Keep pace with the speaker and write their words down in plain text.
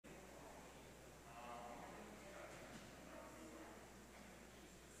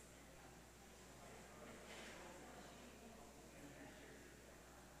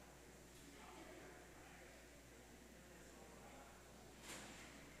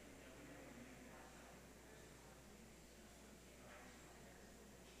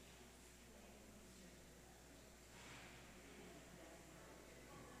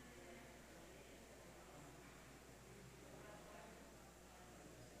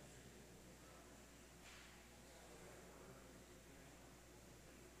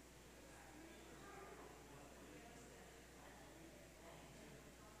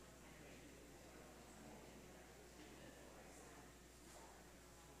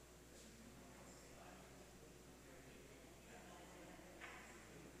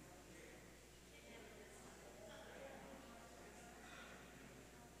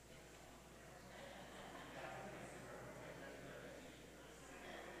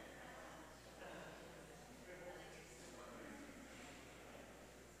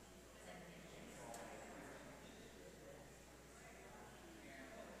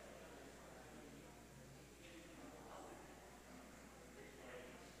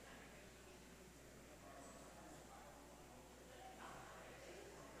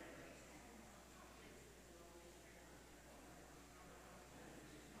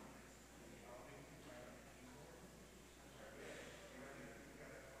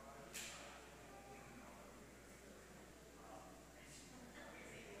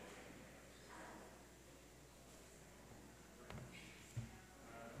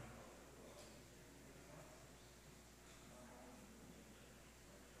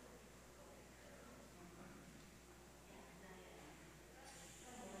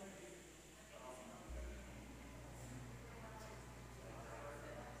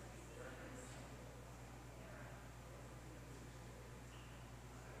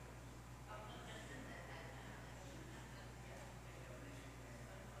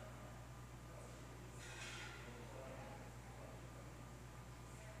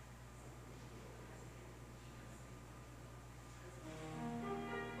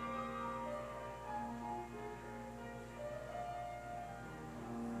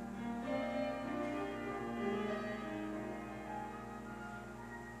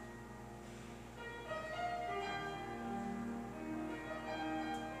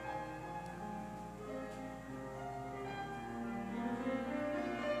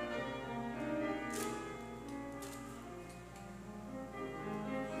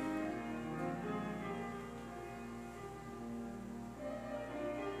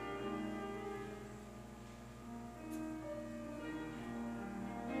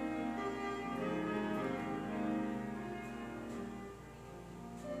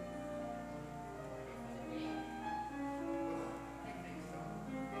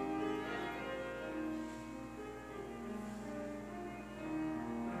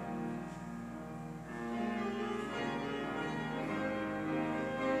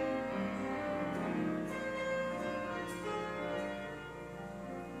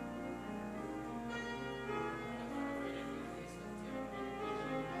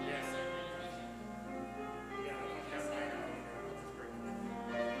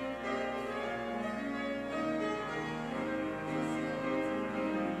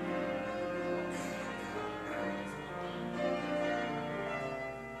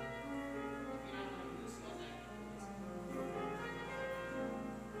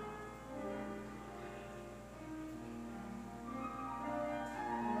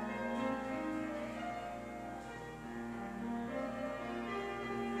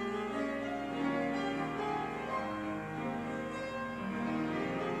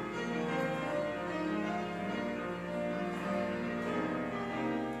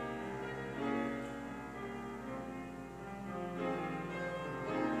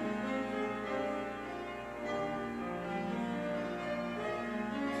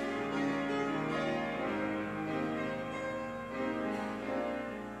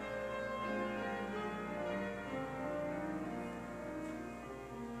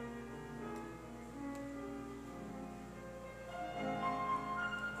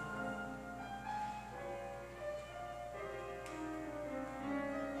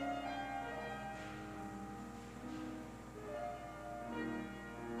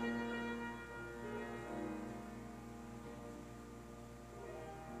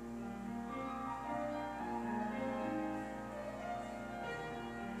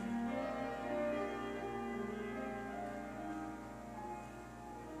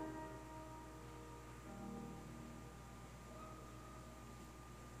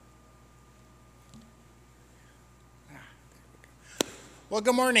Well,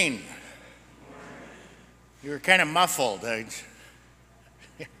 good morning. You were kind of muffled.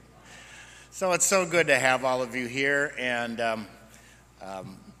 So it's so good to have all of you here, and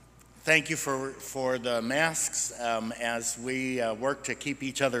thank you for the masks as we work to keep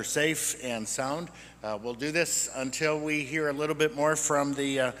each other safe and sound. We'll do this until we hear a little bit more from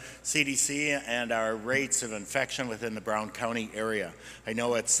the CDC and our rates of infection within the Brown County area. I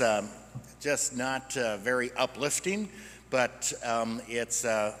know it's just not very uplifting, but it's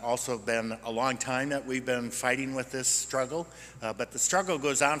also been a long time that we've been fighting with this struggle. But the struggle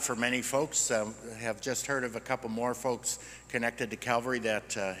goes on for many folks. Have just heard of a couple more folks connected to Calvary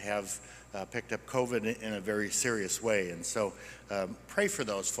that have picked up COVID in a very serious way. And so pray for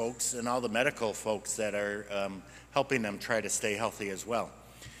those folks and all the medical folks that are helping them try to stay healthy as well.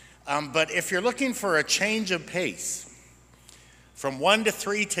 But if you're looking for a change of pace, from 1 to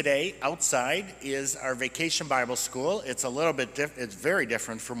 3 today, outside, is our Vacation Bible School. It's a little bit it's very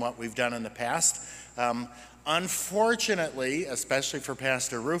different from what we've done in the past. Unfortunately, especially for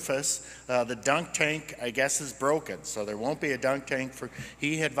Pastor Rufus, the dunk tank, I guess, is broken. So there won't be a dunk tank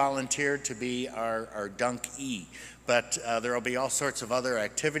he had volunteered to be our dunk E. But there will be all sorts of other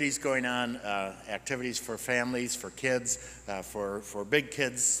activities going on, activities for families, for kids, for big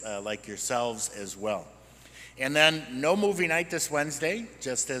kids like yourselves as well. And then no movie night this Wednesday,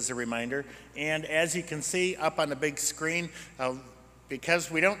 just as a reminder. And as you can see up on the big screen, because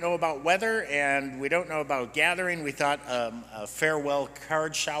we don't know about weather and we don't know about gathering, we thought a farewell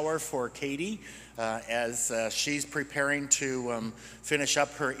card shower for Katie as she's preparing to finish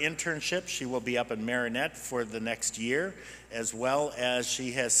up her internship. She will be up in Marinette for the next year, as well as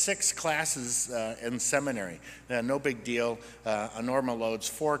she has 6 classes in seminary. No big deal. A normal load's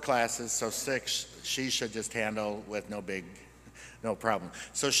 4 classes, so 6 she should just handle with no problem.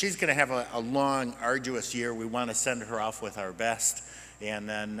 So she's going to have a long, arduous year. We want to send her off with our best. And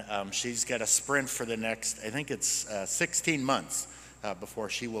then she's got a sprint for the next, I think it's 16 months before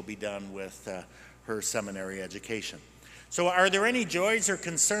she will be done with her seminary education. So are there any joys or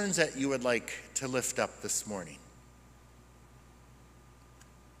concerns that you would like to lift up this morning?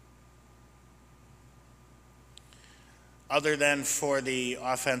 Other than for the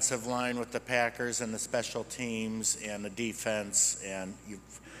offensive line with the Packers and the special teams and the defense,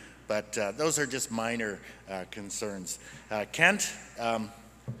 but those are just minor concerns. Kent,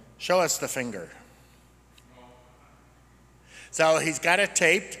 show us the finger. So he's got it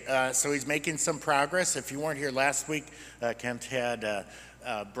taped, so he's making some progress. If you weren't here last week, Kent had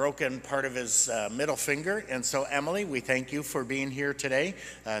broken part of his middle finger. And so Emily, we thank you for being here today.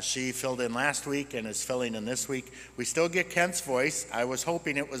 She filled in last week and is filling in this week. We still get Kent's voice. I was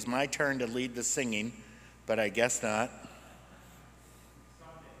hoping it was my turn to lead the singing, but I guess not.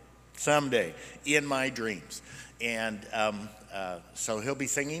 Someday, in my dreams. And so he'll be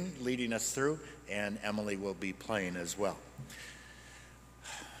singing, leading us through, and Emily will be playing as well.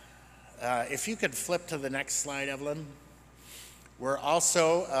 If you could flip to the next slide, Evelyn. We're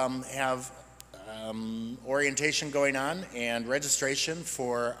also have orientation going on and registration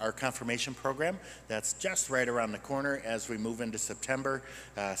for our confirmation program. That's just right around the corner as we move into September.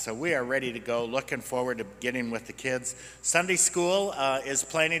 So we are ready to go, looking forward to getting with the kids. Sunday school is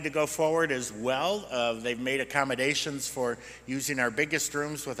planning to go forward as well. They've made accommodations for using our biggest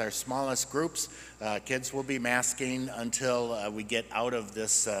rooms with our smallest groups. Kids will be masking until we get out of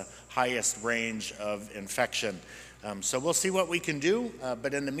this highest range of infection. So we'll see what we can do,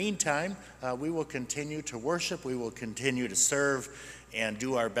 but in the meantime, we will continue to worship, we will continue to serve, and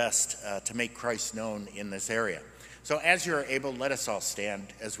do our best to make Christ known in this area. So as you're able, let us all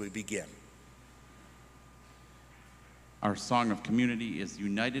stand as we begin. Our song of community is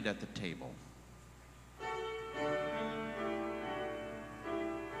United at the Table.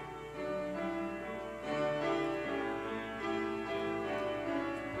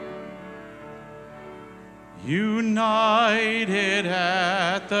 United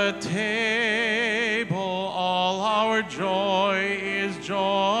at the table, all our joy is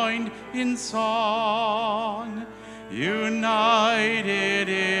joined in song. United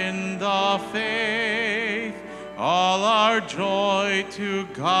in the faith, all our joy to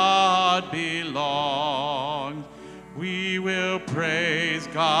God belongs. We will praise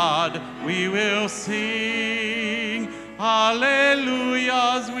God, we will sing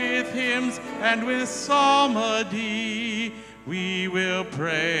hallelujahs with hymns and with psalmody. We will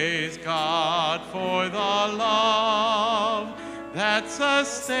praise God for the love that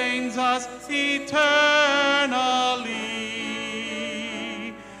sustains us eternally.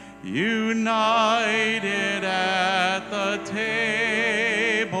 United at the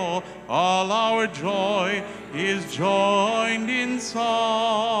table, all our joy is joined in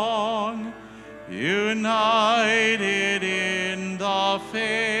song, united in the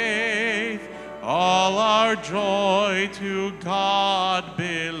faith. All our joy to God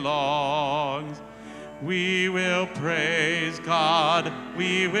belongs. We will praise God,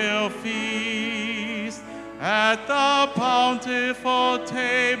 we will feast at the bountiful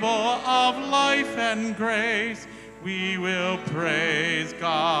table of life and grace. We will praise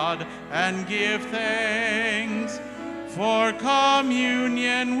God and give thanks for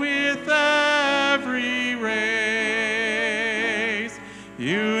communion with every race.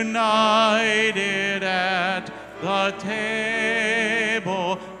 United at the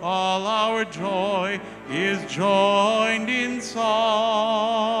table, all our joy is joined in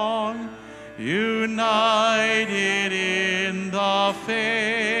song. United in the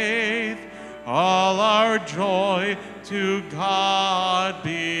faith, all our joy to God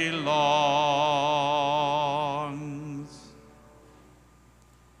belongs.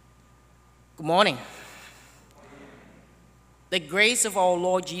 Good morning. The grace of our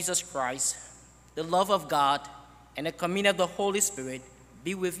Lord Jesus Christ, the love of God, and the communion of the Holy Spirit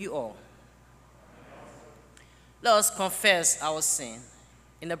be with you all. Let us confess our sin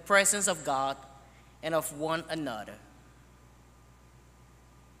in the presence of God and of one another.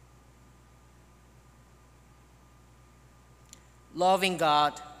 Loving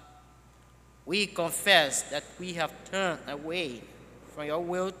God, we confess that we have turned away from your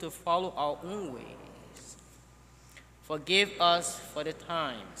will to follow our own ways. Forgive us for the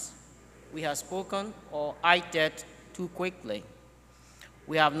times we have spoken or acted too quickly.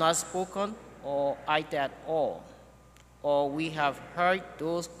 We have not spoken or acted at all, or we have hurt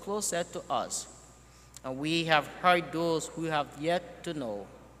those closer to us, and we have hurt those who have yet to know.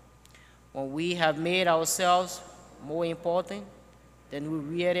 When we have made ourselves more important than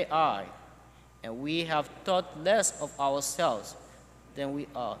we really are, and we have thought less of ourselves than we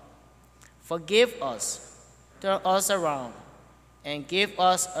are. Forgive us, turn us around, and give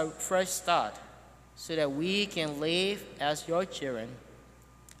us a fresh start so that we can live as your children.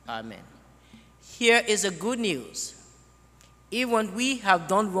 Amen. Here is the good news. Even when we have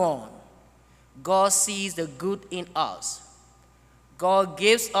done wrong, God sees the good in us. God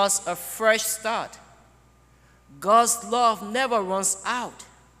gives us a fresh start. God's love never runs out,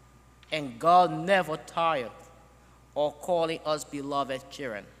 and God never tires of calling us beloved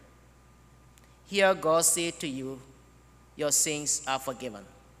children. Here God says to you, your sins are forgiven.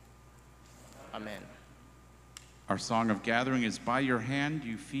 Amen. Our song of gathering is By Your Hand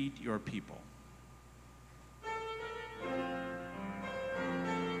You Feed Your People.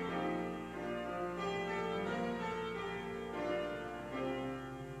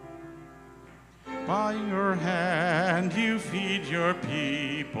 By your hand you feed your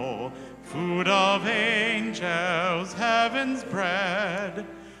people, food of angels, heaven's bread.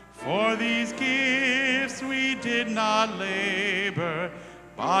 For these gifts we did not labor,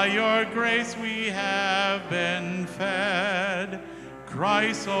 by your grace we have been fed.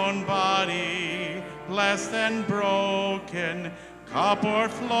 Christ's own body, blessed and broken, cup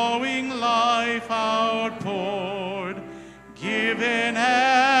o'erflowing life outpoured, given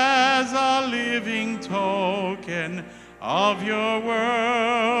as a living token of your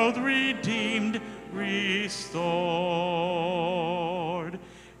world, redeemed, restored.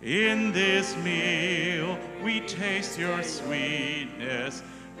 In this meal we taste your sweetness,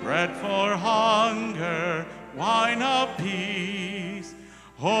 bread for hunger, wine of peace.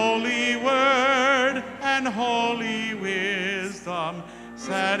 Holy word and holy wisdom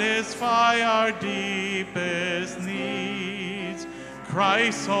satisfy our deepest needs.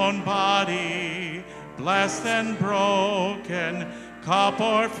 Christ's own body, blessed and broken, cup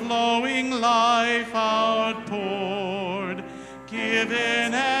o'erflowing life outpoured,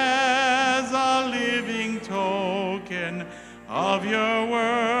 given as a living token of your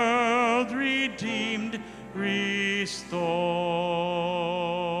world, redeemed, restored.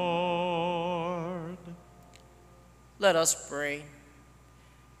 Let us pray.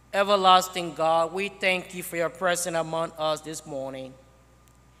 Everlasting God, we thank you for your presence among us this morning.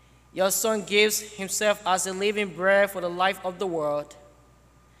 Your Son gives himself as a living bread for the life of the world.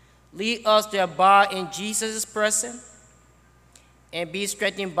 Lead us to abide in Jesus' presence and be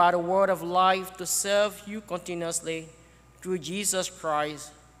strengthened by the word of life to serve you continuously through Jesus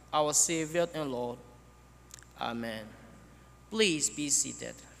Christ, our Savior and Lord. Amen. Please be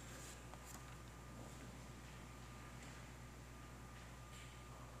seated.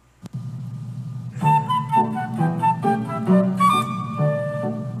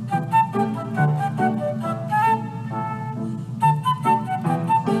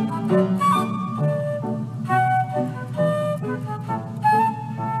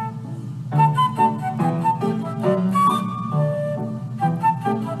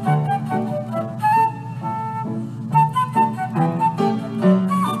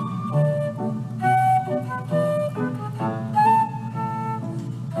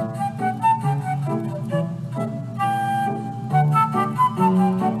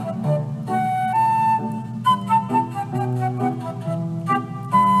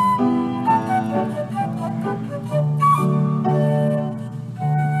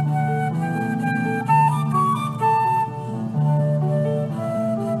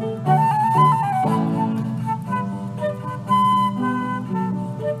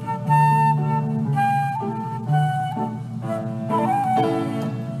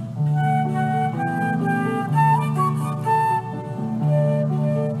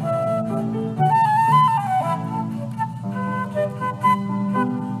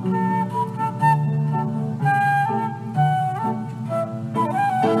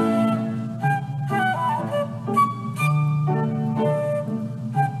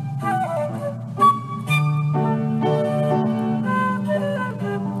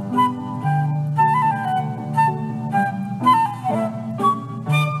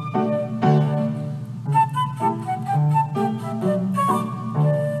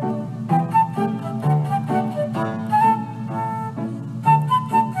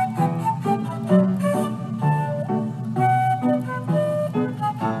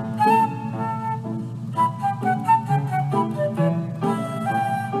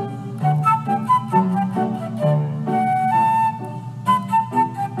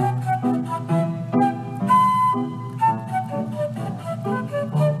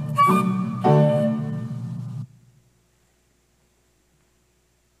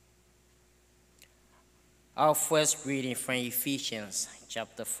 Our first reading from Ephesians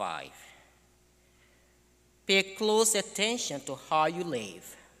chapter 5. Pay close attention to how you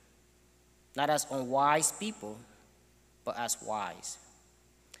live, not as unwise people, but as wise.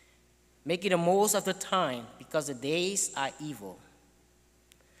 Making the most of the time because the days are evil.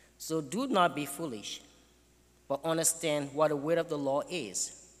 So do not be foolish, but understand what the word of the Lord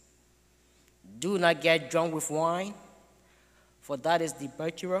is. Do not get drunk with wine, for that is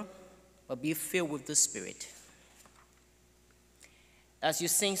debauchery, but be filled with the Spirit. As you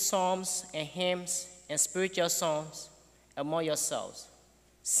sing psalms and hymns and spiritual songs among yourselves,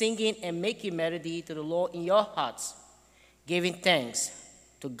 singing and making melody to the Lord in your hearts, giving thanks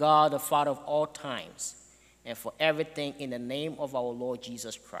to God the Father of all times, and for everything in the name of our Lord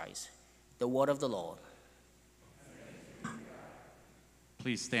Jesus Christ. The word of the Lord.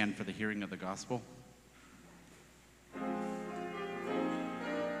 Please stand for the hearing of the gospel.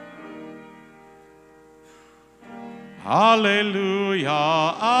 Alleluia,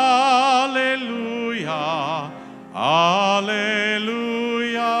 alleluia, alleluia.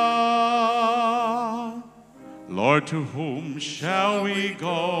 Lord, to whom shall we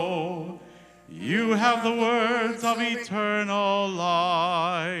go? You have the words of eternal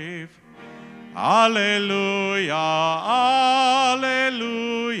life. Alleluia, alleluia,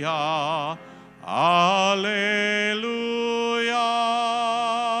 alleluia.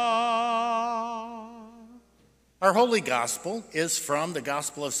 Our Holy Gospel is from the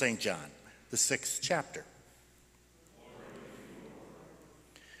Gospel of St. John, the 6th chapter.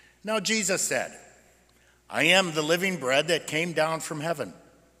 Now Jesus said, I am the living bread that came down from heaven.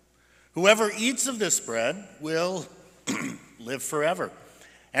 Whoever eats of this bread will live forever.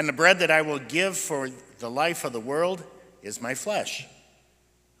 And the bread that I will give for the life of the world is my flesh.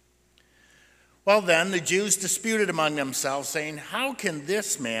 Well then, the Jews disputed among themselves, saying, how can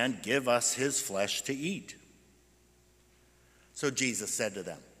this man give us his flesh to eat? So Jesus said to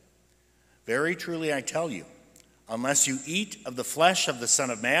them, very truly I tell you, unless you eat of the flesh of the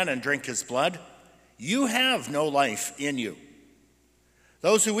Son of Man and drink his blood, you have no life in you.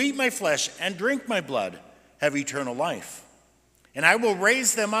 Those who eat my flesh and drink my blood have eternal life, and I will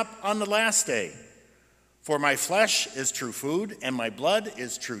raise them up on the last day. For my flesh is true food, and my blood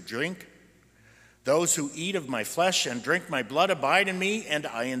is true drink. Those who eat of my flesh and drink my blood abide in me, and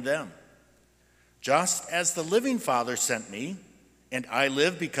I in them. Just as the living Father sent me, and I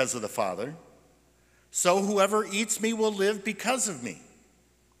live because of the Father, so whoever eats me will live because of me.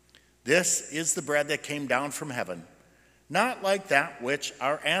 This is the bread that came down from heaven, not like that which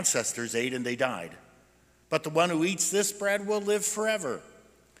our ancestors ate and they died. But the one who eats this bread will live forever.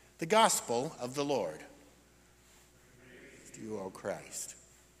 The gospel of the Lord. Praise to you, O Christ.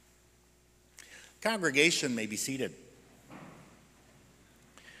 Congregation may be seated.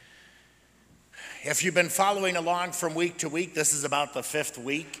 If you've been following along from week to week, this is about the 5th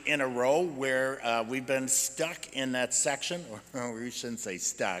week in a row where we've been stuck in that section, or we shouldn't say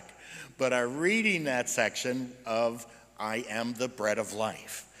stuck, but are reading that section of I am the bread of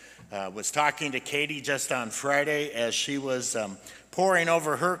life. Was talking to Katie just on Friday as she was poring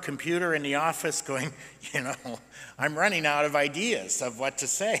over her computer in the office going, I'm running out of ideas of what to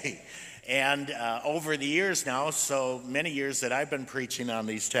say. And over the years now, so many years that I've been preaching on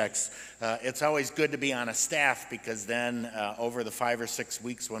these texts, it's always good to be on a staff because then over the 5 or 6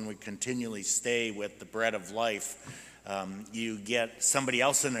 weeks when we continually stay with the bread of life, you get somebody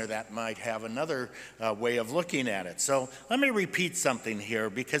else in there that might have another way of looking at it. So let me repeat something here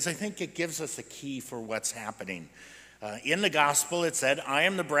because I think it gives us a key for what's happening. In the gospel it said, I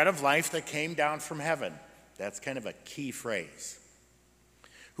am the bread of life that came down from heaven. That's kind of a key phrase.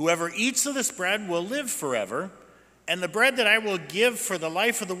 Whoever eats of this bread will live forever, and the bread that I will give for the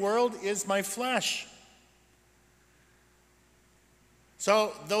life of the world is my flesh.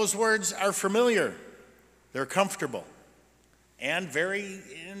 So those words are familiar. They're comfortable and very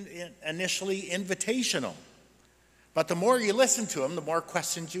initially invitational. But the more you listen to them, the more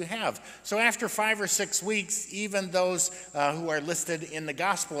questions you have. So after 5 or 6 weeks, even those who are listed in the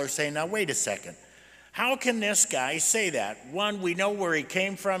gospel are saying, now wait a second. How can this guy say that? One, we know where he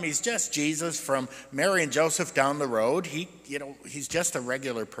came from. He's just Jesus from Mary and Joseph down the road. He's just a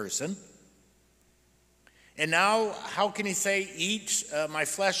regular person. And now, how can he say, eat my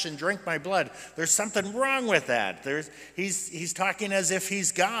flesh and drink my blood? There's something wrong with that. He's talking as if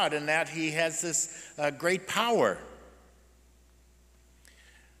he's God and that he has this great power.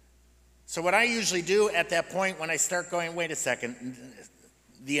 So what I usually do at that point when I start going, wait a second,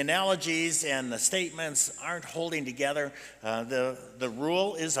 the analogies and the statements aren't holding together. The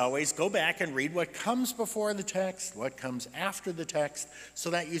rule is always go back and read what comes before the text, what comes after the text,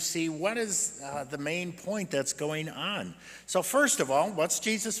 so that you see what is the main point that's going on. So first of all, what's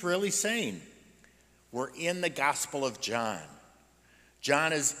Jesus really saying? We're in the Gospel of John.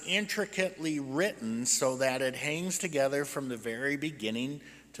 John is intricately written so that it hangs together from the very beginning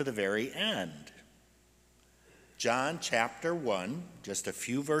to the very end. John chapter 1, just a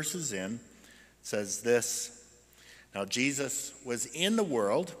few verses in, says this: Now Jesus was in the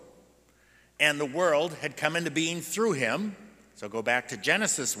world, and the world had come into being through him. So go back to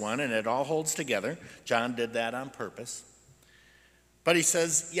Genesis 1, and it all holds together. John did that on purpose. But he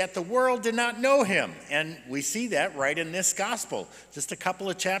says, yet the world did not know him. And we see that right in this gospel. Just a couple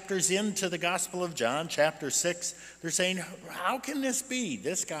of chapters into the Gospel of John, chapter 6, they're saying, how can this be?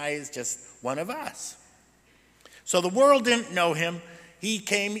 This guy is just one of us. So the world didn't know him. He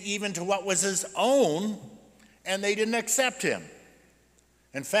came even to what was his own, and they didn't accept him.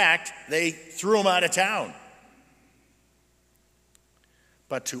 In fact, they threw him out of town.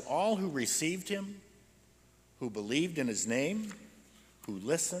 But to all who received him, who believed in his name, who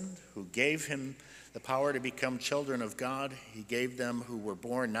listened, who gave him the power to become children of God, he gave them who were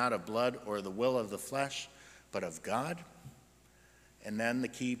born not of blood or the will of the flesh, but of God. And then the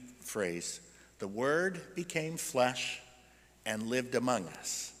key phrase, the Word became flesh and lived among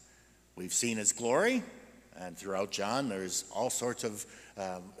us. We've seen his glory, and throughout John there's all sorts of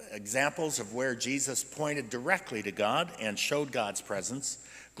examples of where Jesus pointed directly to God and showed God's presence.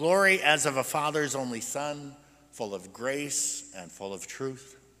 Glory as of a Father's only Son, full of grace and full of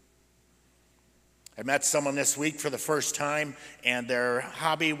truth. I met someone this week for the first time, and their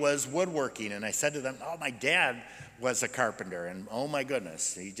hobby was woodworking. And I said to them, oh, my dad was a carpenter, and oh my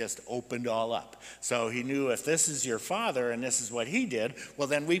goodness, he just opened all up. So he knew if this is your father and this is what he did, well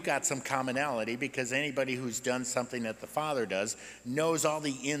then we've got some commonality, because anybody who's done something that the father does knows all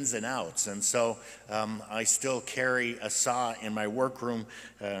the ins and outs. And so I still carry a saw in my workroom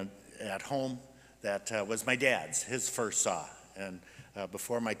at home that was my dad's, his first saw. And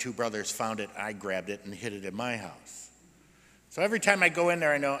before my two brothers found it, I grabbed it and hid it in my house. So every time I go in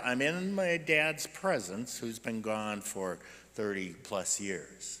there, I know I'm in my dad's presence, who's been gone for 30 plus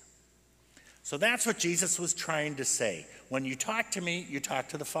years. So that's what Jesus was trying to say. When you talk to me, you talk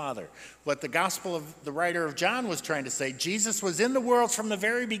to the Father. What the gospel of the writer of John was trying to say, Jesus was in the world from the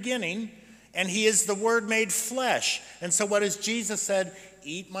very beginning, and he is the Word made flesh. And so what has Jesus said?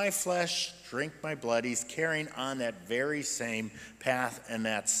 Eat my flesh, drink my blood. He's carrying on that very same path and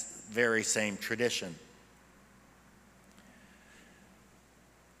that very same tradition.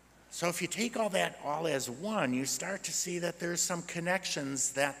 So if you take all that all as one, you start to see that there's some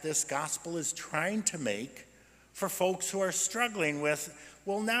connections that this gospel is trying to make for folks who are struggling with,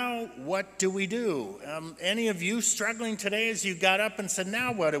 well, now what do we do? Any of you struggling today as you got up and said,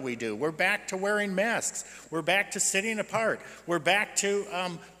 now what do we do? We're back to wearing masks. We're back to sitting apart. We're back to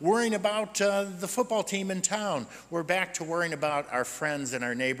worrying about the football team in town. We're back to worrying about our friends and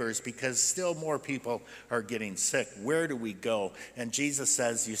our neighbors, because still more people are getting sick. Where do we go? And Jesus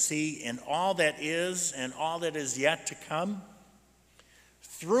says, you see, in all that is and all that is yet to come,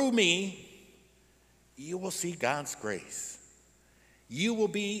 through me, you will see God's grace. You will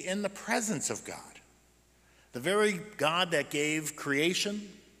be in the presence of God. The very God that gave creation,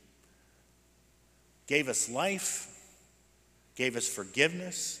 gave us life, gave us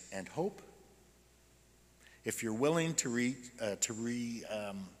forgiveness and hope. If you're willing to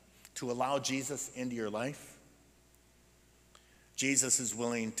allow Jesus into your life, Jesus is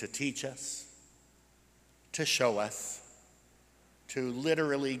willing to teach us, to show us, to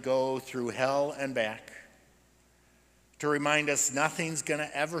literally go through hell and back, to remind us nothing's going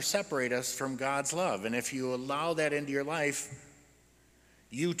to ever separate us from God's love. And if you allow that into your life,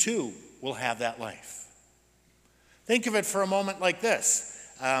 you too will have that life. Think of it for a moment like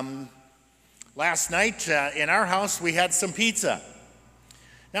this. Last night in our house, we had some pizza.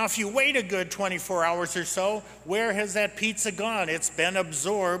 Now, if you wait a good 24 hours or so, where has that pizza gone? It's been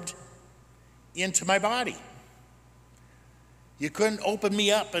absorbed into my body. You couldn't open me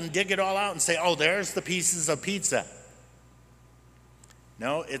up and dig it all out and say, oh, there's the pieces of pizza.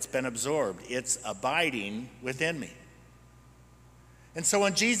 No, it's been absorbed. It's abiding within me. And so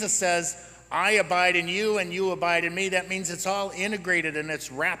when Jesus says, I abide in you and you abide in me, that means it's all integrated and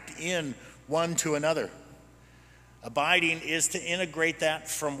it's wrapped in one to another. Abiding is to integrate that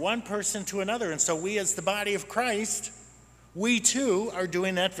from one person to another. And so we, as the body of Christ, we too are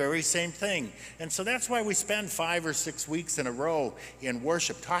doing that very same thing. And so that's why we spend 5 or 6 weeks in a row in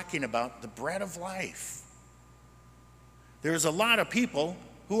worship talking about the bread of life. There's a lot of people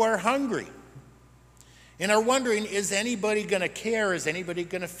who are hungry and are wondering, is anybody going to care? Is anybody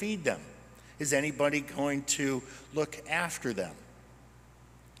going to feed them? Is anybody going to look after them?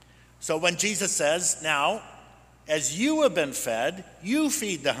 So when Jesus says, now, as you have been fed, you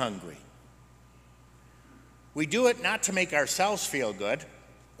feed the hungry. We do it not to make ourselves feel good,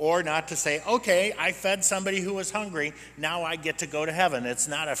 or not to say, okay, I fed somebody who was hungry, now I get to go to heaven. It's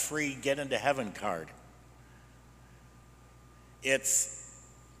not a free get into heaven card. It's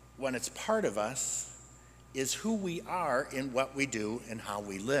when it's part of us, is who we are in what we do and how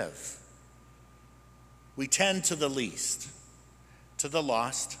we live. We tend to the least, to the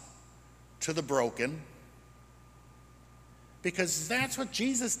lost, to the broken, because that's what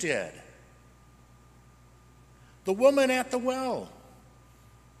Jesus did. The woman at the well,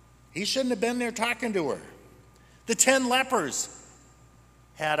 he shouldn't have been there talking to her. The 10 lepers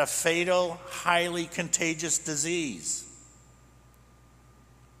had a fatal, highly contagious disease.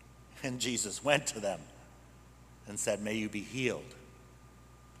 And Jesus went to them and said, may you be healed.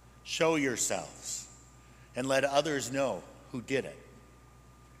 Show yourselves and let others know who did it.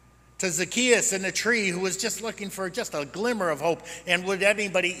 To Zacchaeus in the tree, who was just looking for just a glimmer of hope, and would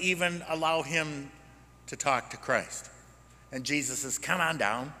anybody even allow him to talk to Christ? And Jesus says, come on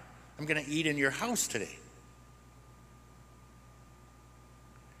down. I'm going to eat in your house today.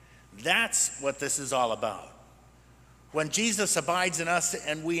 That's what this is all about. When Jesus abides in us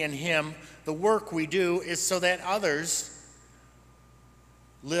and we in him, the work we do is so that others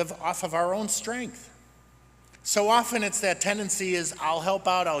live off of our own strength. So often it's that tendency is I'll help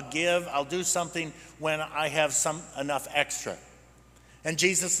out, I'll give, I'll do something when I have enough extra. And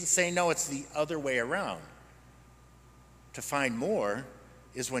Jesus is saying, no, it's the other way around. To find more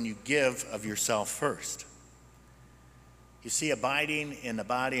is when you give of yourself first. You see, abiding in the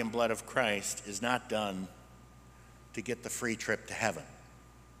body and blood of Christ is not done to get the free trip to heaven.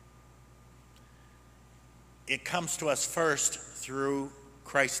 It comes to us first through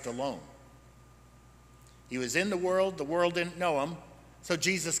Christ alone. He was in the world didn't know him, so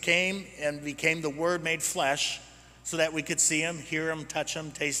Jesus came and became the Word made flesh so that we could see him, hear him, touch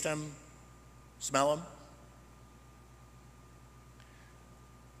him, taste him, smell him.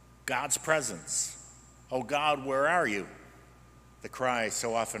 God's presence. Oh God, where are you? The cry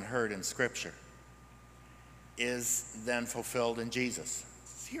so often heard in Scripture is then fulfilled in Jesus.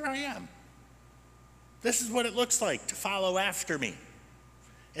 Here I am. This is what it looks like to follow after me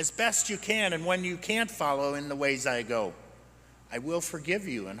as best you can, and when you can't follow in the ways I go, I will forgive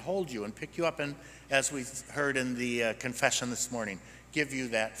you and hold you and pick you up, and as we heard in the confession this morning, give you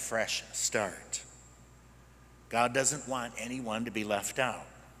that fresh start. God doesn't want anyone to be left out.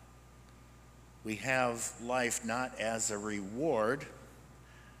 We have life not as a reward,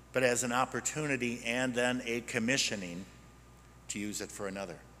 but as an opportunity and then a commissioning to use it for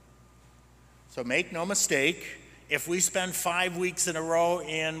another. So make no mistake, if we spend 5 weeks in a row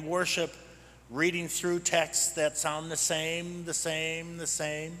in worship reading through texts that sound the same,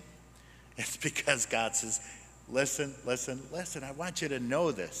 it's because God says, listen, I want you to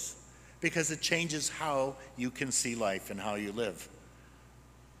know this, because it changes how you can see life and how you live.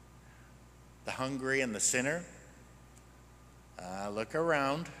 The hungry and the sinner, look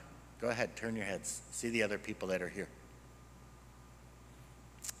around. Go ahead, turn your heads. See the other people that are here.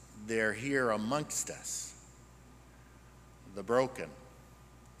 They're here amongst us. The broken,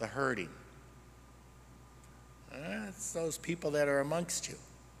 the hurting. It's those people that are amongst you.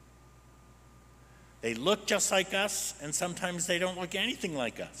 They look just like us, and sometimes they don't look anything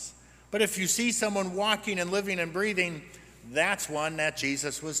like us. But if you see someone walking and living and breathing, that's one that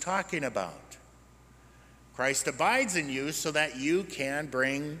Jesus was talking about. Christ abides in you so that you can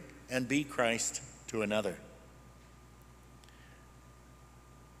bring and be Christ to another.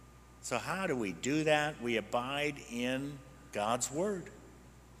 So how do we do that? We abide in God's word,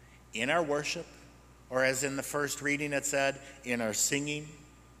 in our worship, or as in the first reading it said, in our singing,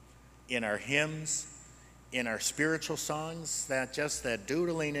 in our hymns, in our spiritual songs, that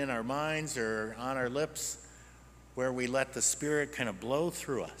doodling in our minds or on our lips, where we let the Spirit kind of blow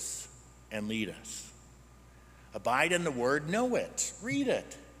through us and lead us. Abide in the word, know it, read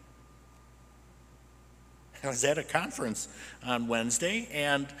it. I was at a conference on Wednesday,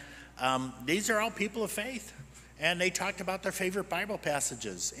 and these are all people of faith. And they talked about their favorite Bible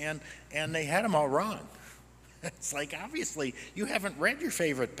passages, and they had them all wrong. It's like, obviously, you haven't read your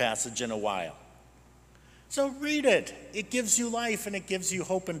favorite passage in a while. So read it. It gives you life, and it gives you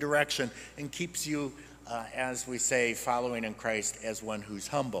hope and direction, and keeps you, as we say, following in Christ as one who's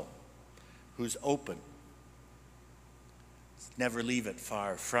humble, who's open. Never leave it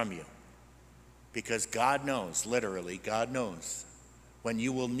far from you, because God knows, literally, God knows when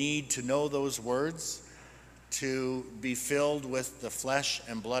you will need to know those words to be filled with the flesh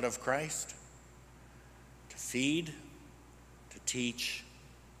and blood of Christ, to feed, to teach,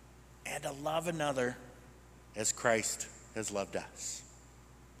 and to love another as Christ has loved us.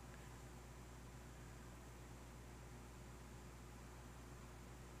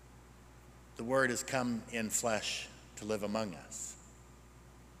 The Word has come in flesh to live among us.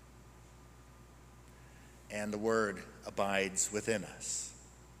 And the Word abides within us.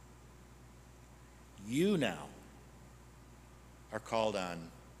 You now are called on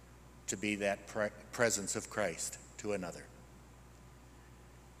to be that presence of Christ to another.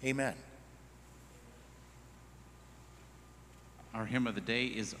 Amen. Our hymn of the day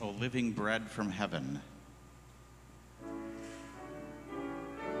is O Living Bread from Heaven.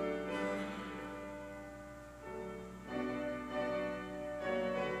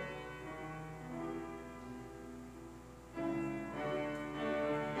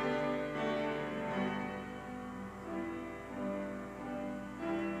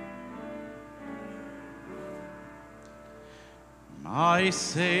 My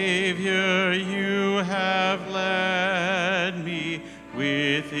Savior, you have led me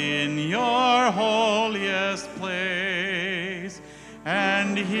within your holiest place,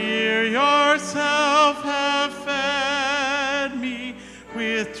 and here yourself have fed me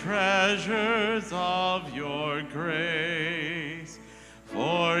with treasures of your grace.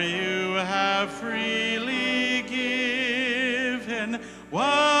 For you have freely given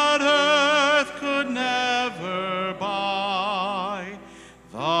what earth could never buy,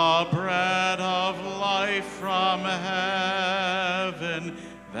 the bread of life from heaven,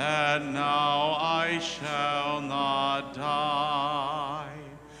 that now I shall not die.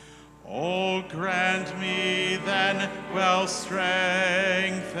 Oh, grant me then, well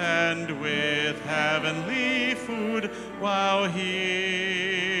strengthened with heavenly food, while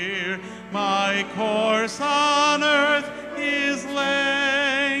here my course on earth is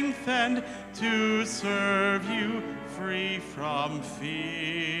lengthened, to serve you free from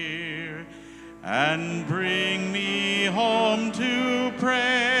fear, and bring me home to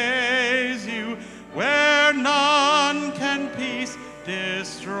praise you, where none can peace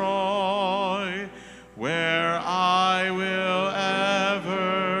destroy, where I will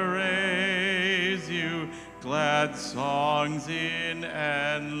ever raise you glad songs in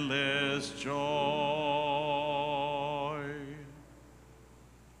endless joy.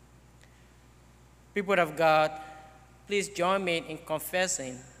 People of God, please join me in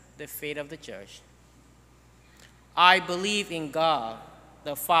confessing the faith of the church. I believe in God,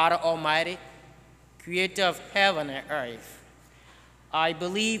 the Father Almighty, creator of heaven and earth. I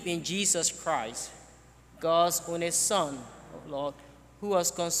believe in Jesus Christ, God's only Son, O Lord, who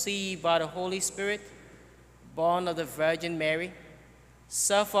was conceived by the Holy Spirit, born of the Virgin Mary,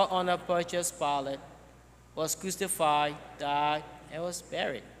 suffered under Pontius Pilate, was crucified, died, and was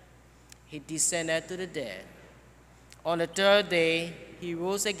buried. He descended to the dead. On the third day, he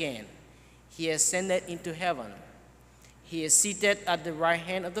rose again. He ascended into heaven. He is seated at the right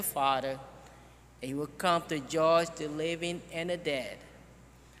hand of the Father, and he will come to judge the living and the dead.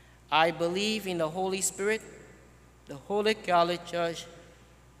 I believe in the Holy Spirit, the Holy Catholic Church,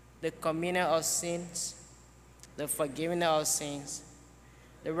 the communion of sins, the forgiveness of sins,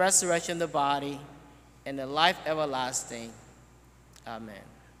 the resurrection of the body, and the life everlasting. Amen.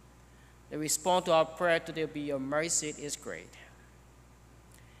 The response to our prayer today will be, your mercy is great.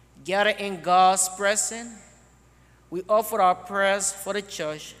 Gathered in God's presence, we offer our prayers for the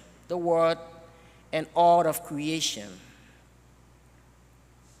church, the world, and all of creation.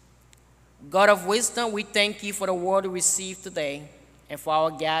 God of wisdom, we thank you for the word we received today and for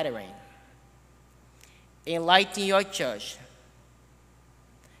our gathering. Enlighten your church.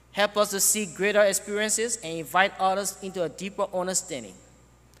 Help us to see greater experiences and invite others into a deeper understanding.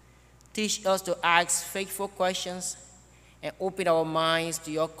 Teach us to ask faithful questions and open our minds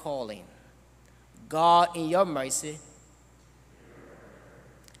to your calling. God, in your mercy,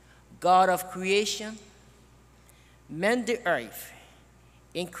 God of creation, mend the earth,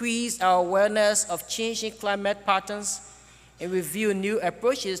 increase our awareness of changing climate patterns, and reveal new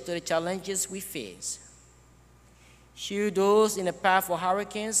approaches to the challenges we face. Shield those in the path of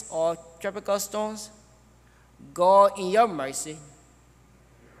hurricanes or tropical storms. God, in your mercy,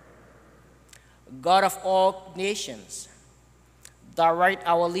 God of all nations, direct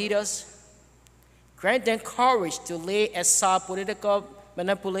our leaders, grant them courage to lay aside political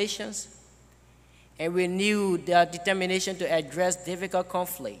manipulations, and renew their determination to address difficult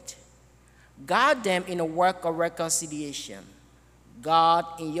conflict. Guide them in the work of reconciliation. God,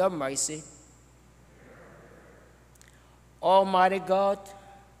 in your mercy, Almighty God,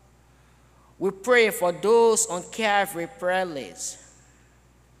 we pray for those on Calvary prayer list,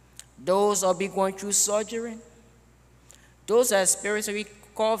 those who will be going through surgery, those that are spiritually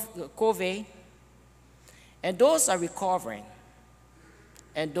COVID, and those are recovering,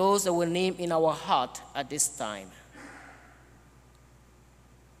 and those that will name in our heart at this time.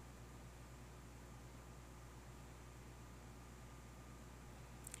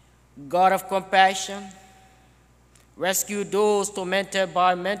 God of compassion, rescue those tormented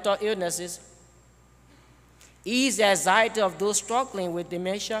by mental illnesses, ease the anxiety of those struggling with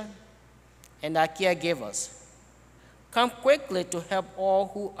dementia, and our caregivers. Come quickly to help all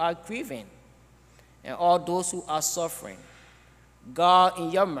who are grieving and all those who are suffering. God,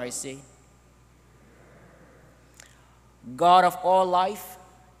 in your mercy, God of all life,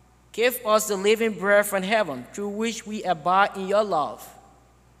 give us the living bread from heaven through which we abide in your love.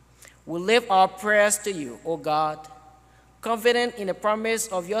 We lift our prayers to you, O God, confident in the promise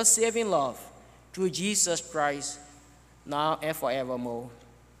of your saving love through Jesus Christ, now and forevermore.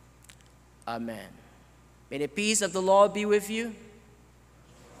 Amen. May the peace of the Lord be with you.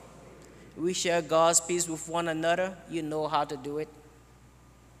 We share God's peace with one another. You know how to do it.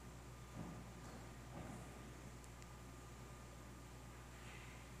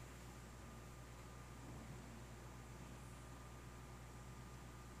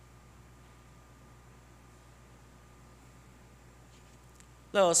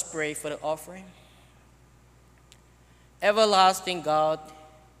 Let us pray for the offering. Everlasting God,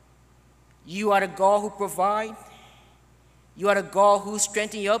 you are the God who provides. You are the God who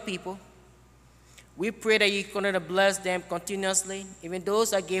strengthens your people. We pray that you continue to bless them continuously, even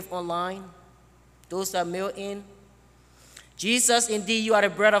those that give online, those that mail in. Jesus, indeed, you are the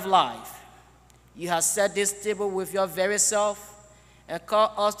bread of life. You have set this table with your very self and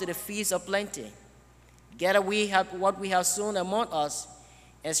called us to the feast of plenty. Gather we have what we have sown among us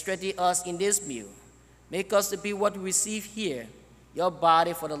and strengthen us in this meal. Make us to be what we receive here, your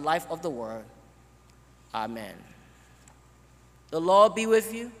body for the life of the world. Amen. The Lord be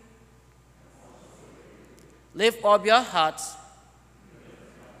with you. Lift up your hearts.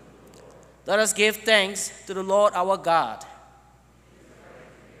 Let us give thanks to the Lord our God.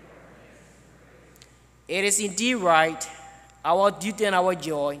 It is indeed right, our duty and our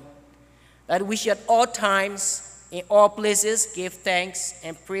joy, that we should at all times, in all places, give thanks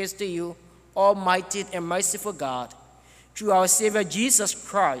and praise to you, Almighty and merciful God, through our Savior Jesus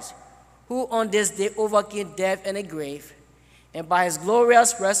Christ, who on this day overcame death and the grave, and by his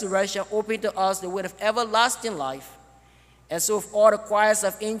glorious resurrection opened to us the way of everlasting life. And so with all the choirs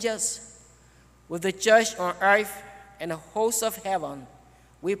of angels, with the church on earth and the hosts of heaven,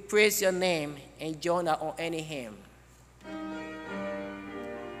 we praise your name and join us on any hymn.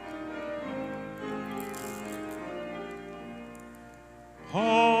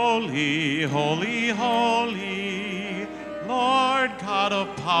 Holy, holy, holy, Lord God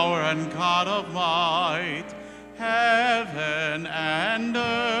of power and God of might, heaven and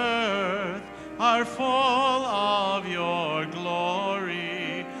earth are full of your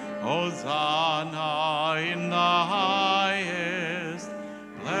glory. Hosanna in the highest.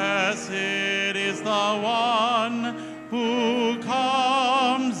 Blessed is the one who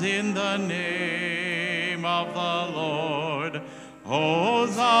comes in the name of the Lord.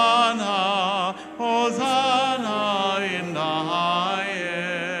 Hosanna, Hosanna in the highest.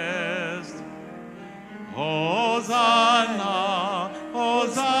 Hosanna,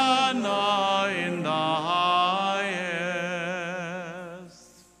 Hosanna in the highest.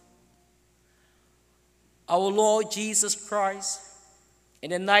 Our Lord Jesus Christ,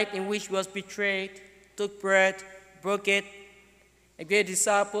 in the night in which he was betrayed, took bread, broke it, and gave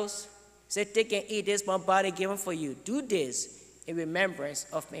disciples, said, "Take and eat, this my body given for you. Do this in remembrance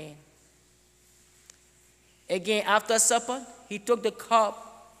of me." Again, after supper, he took the cup,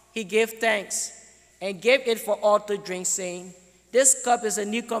 he gave thanks, and gave it for all to drink, saying, "This cup is a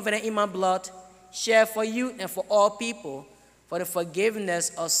new covenant in my blood, shared for you and for all people, for the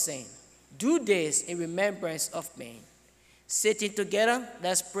forgiveness of sin. Do this in remembrance of me." Sitting together,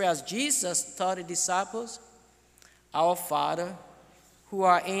 let's pray as Jesus taught the disciples. Our Father, who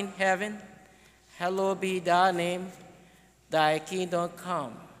art in heaven, hallowed be thy name. Thy kingdom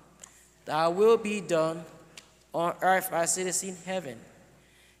come. Thy will be done on earth as it is in heaven.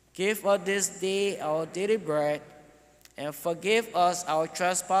 Give us this day our daily bread, and forgive us our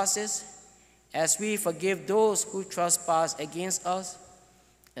trespasses, as we forgive those who trespass against us.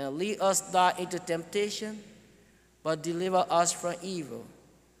 And lead us not into temptation, but deliver us from evil.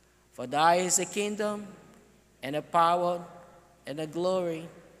 For thine is the kingdom, and the power, and the glory,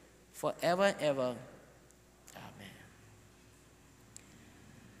 forever and ever. Amen.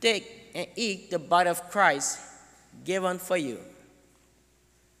 Take and eat the body of Christ given for you.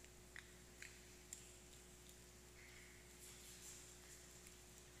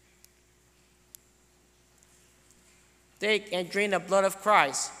 Take and drink the blood of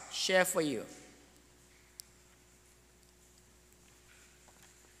Christ shed for you.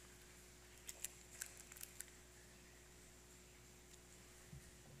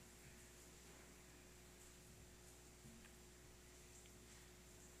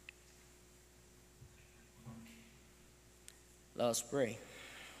 Let us pray.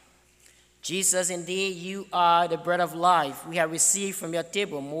 Jesus, indeed, you are the bread of life we have received from your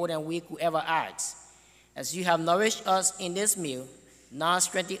table more than we could ever ask. As you have nourished us in this meal, now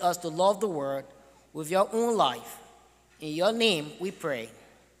strengthen us to love the world with your own life. In your name we pray.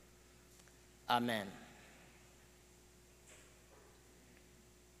 Amen.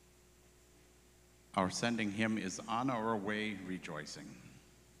 Our sending hymn is On Our Way Rejoicing.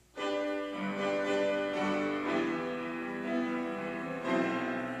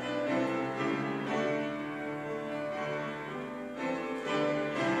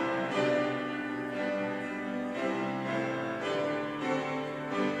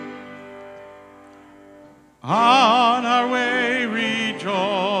 On our way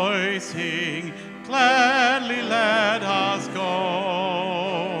rejoicing, gladly let us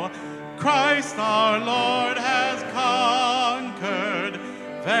go. Christ our Lord has conquered,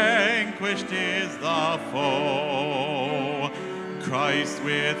 vanquished is the foe. Christ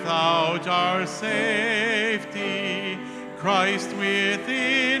without our safety, Christ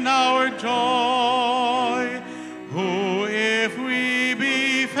within our joy, who if we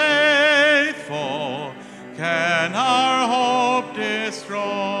be faithful, can our hope destroy.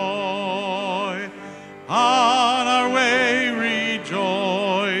 On our way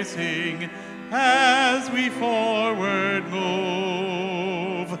rejoicing, as we forward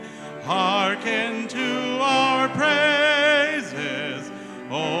move, hearken to our praises,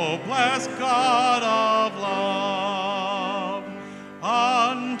 O blessed God of love.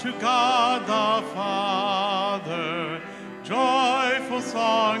 Unto God the Father, joyful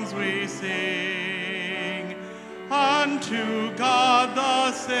songs we sing. Unto God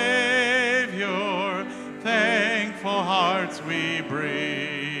the Savior, thankful hearts we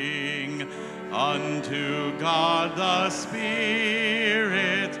bring. Unto God the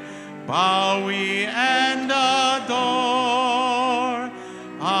Spirit, bow we and adore.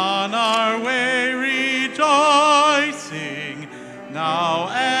 On our way rejoicing, now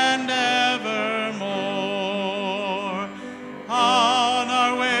and evermore. On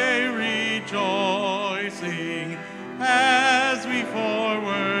our way rejoicing, as we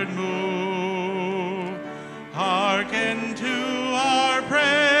forward move, hearken to our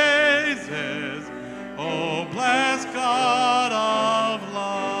praises, O blessed God of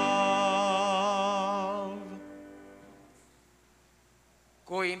love.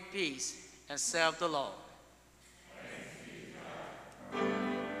 Go in peace and serve the Lord.